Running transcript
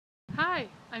Hi,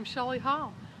 I'm Shelley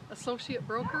Hall, Associate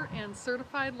Broker and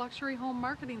Certified Luxury Home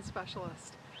Marketing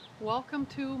Specialist. Welcome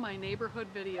to my neighborhood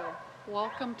video.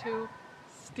 Welcome to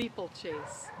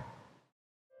Steeplechase.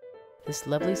 This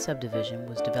lovely subdivision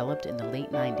was developed in the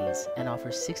late 90s and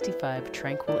offers 65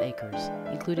 tranquil acres,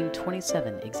 including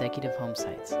 27 executive home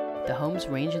sites. The homes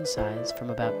range in size from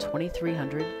about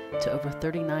 2,300 to over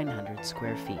 3,900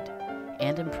 square feet,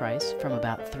 and in price from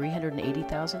about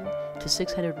 $380,000 to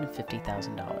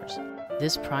 $650,000.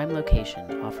 This prime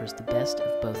location offers the best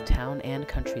of both town and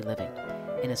country living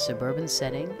in a suburban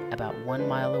setting about 1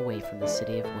 mile away from the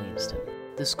city of Williamston.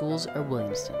 The schools are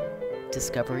Williamston,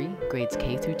 Discovery, grades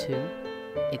K through 2,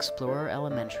 Explorer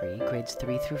Elementary, grades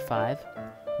 3 through 5,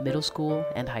 middle school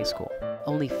and high school.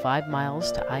 Only 5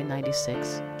 miles to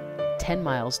I-96, 10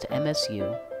 miles to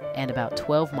MSU, and about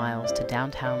 12 miles to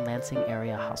downtown Lansing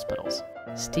area hospitals.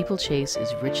 Steeplechase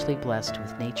is richly blessed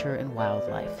with nature and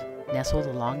wildlife, nestled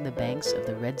along the banks of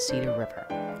the Red Cedar River,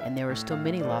 and there are still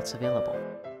many lots available.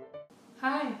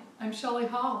 Hi, I'm Shelley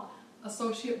Hall,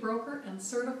 Associate Broker and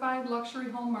Certified Luxury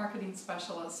Home Marketing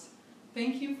Specialist.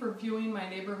 Thank you for viewing my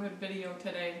neighborhood video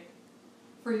today.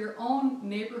 For your own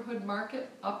neighborhood market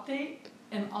update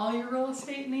and all your real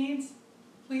estate needs,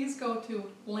 please go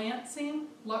to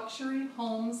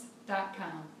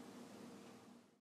LansingLuxuryHomes.com.